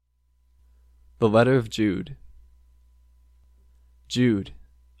The Letter of Jude. Jude,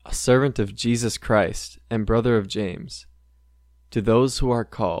 a servant of Jesus Christ and brother of James, to those who are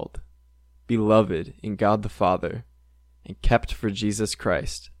called, beloved in God the Father, and kept for Jesus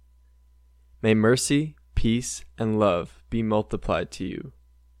Christ. May mercy, peace, and love be multiplied to you.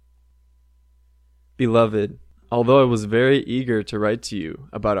 Beloved, although I was very eager to write to you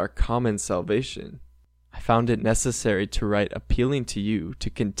about our common salvation, I found it necessary to write appealing to you to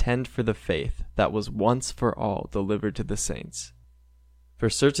contend for the faith that was once for all delivered to the saints. For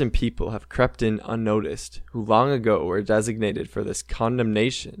certain people have crept in unnoticed, who long ago were designated for this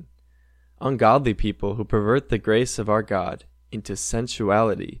condemnation, ungodly people who pervert the grace of our God into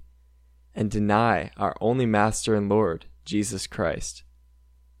sensuality and deny our only Master and Lord, Jesus Christ.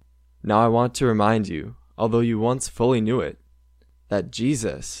 Now I want to remind you, although you once fully knew it, that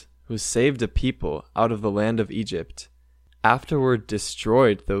Jesus, who saved a people out of the land of Egypt, afterward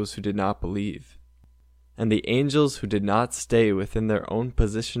destroyed those who did not believe. And the angels who did not stay within their own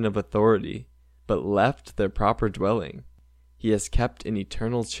position of authority, but left their proper dwelling, he has kept in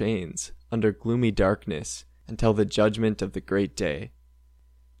eternal chains under gloomy darkness until the judgment of the great day.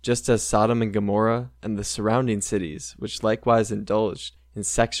 Just as Sodom and Gomorrah and the surrounding cities, which likewise indulged in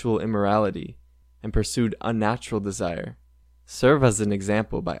sexual immorality and pursued unnatural desire, serve as an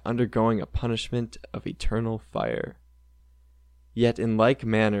example by undergoing a punishment of eternal fire. Yet in like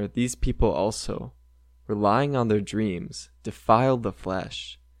manner these people also, relying on their dreams, defile the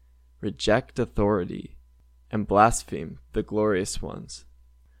flesh, reject authority, and blaspheme the glorious ones.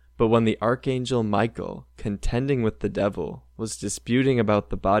 But when the archangel Michael, contending with the devil, was disputing about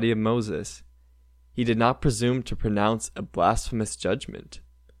the body of Moses, he did not presume to pronounce a blasphemous judgment,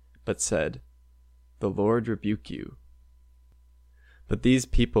 but said, "The Lord rebuke you." But these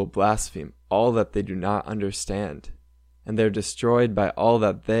people blaspheme all that they do not understand, and they are destroyed by all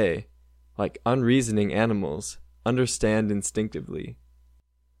that they, like unreasoning animals, understand instinctively.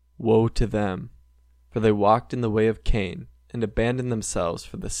 Woe to them, for they walked in the way of Cain, and abandoned themselves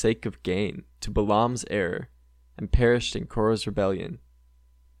for the sake of gain to Balaam's error, and perished in Korah's rebellion.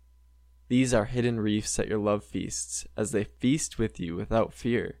 These are hidden reefs at your love feasts, as they feast with you without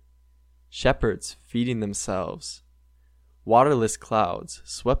fear, shepherds feeding themselves, waterless clouds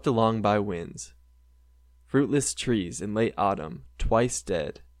swept along by winds, fruitless trees in late autumn, twice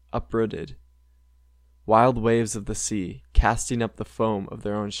dead, uprooted, wild waves of the sea casting up the foam of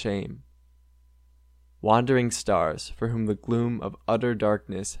their own shame, wandering stars for whom the gloom of utter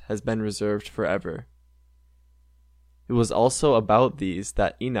darkness has been reserved forever. It was also about these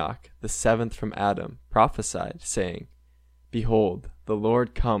that Enoch, the seventh from Adam, prophesied, saying, "Behold, the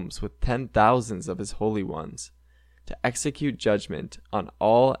Lord comes with 10,000s of his holy ones, to execute judgment on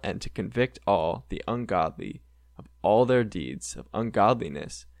all and to convict all the ungodly of all their deeds of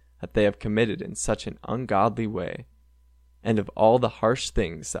ungodliness that they have committed in such an ungodly way, and of all the harsh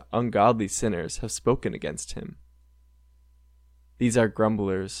things that ungodly sinners have spoken against him." These are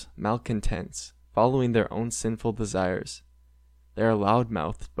grumblers, malcontents, following their own sinful desires. They are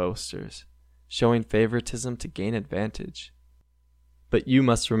loud-mouthed boasters, showing favoritism to gain advantage. But you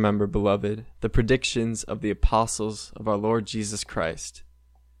must remember, beloved, the predictions of the apostles of our Lord Jesus Christ.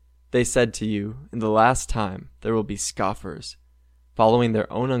 They said to you, in the last time there will be scoffers, following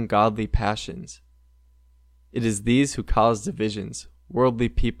their own ungodly passions. It is these who cause divisions, worldly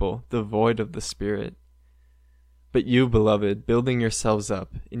people devoid of the Spirit. But you, beloved, building yourselves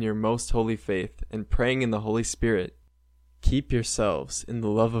up in your most holy faith and praying in the Holy Spirit, keep yourselves in the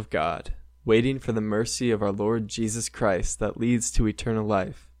love of God, waiting for the mercy of our Lord Jesus Christ that leads to eternal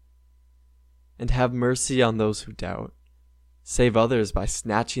life. And have mercy on those who doubt. Save others by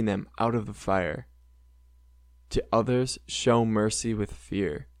snatching them out of the fire. To others show mercy with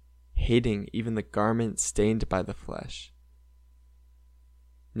fear, hating even the garment stained by the flesh.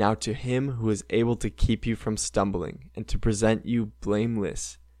 Now to him who is able to keep you from stumbling and to present you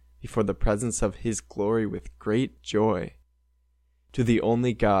blameless before the presence of his glory with great joy, to the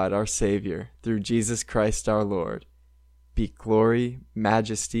only God, our Savior, through Jesus Christ our Lord, be glory,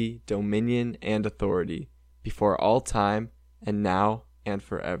 majesty, dominion, and authority, before all time, and now, and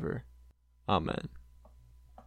forever. Amen.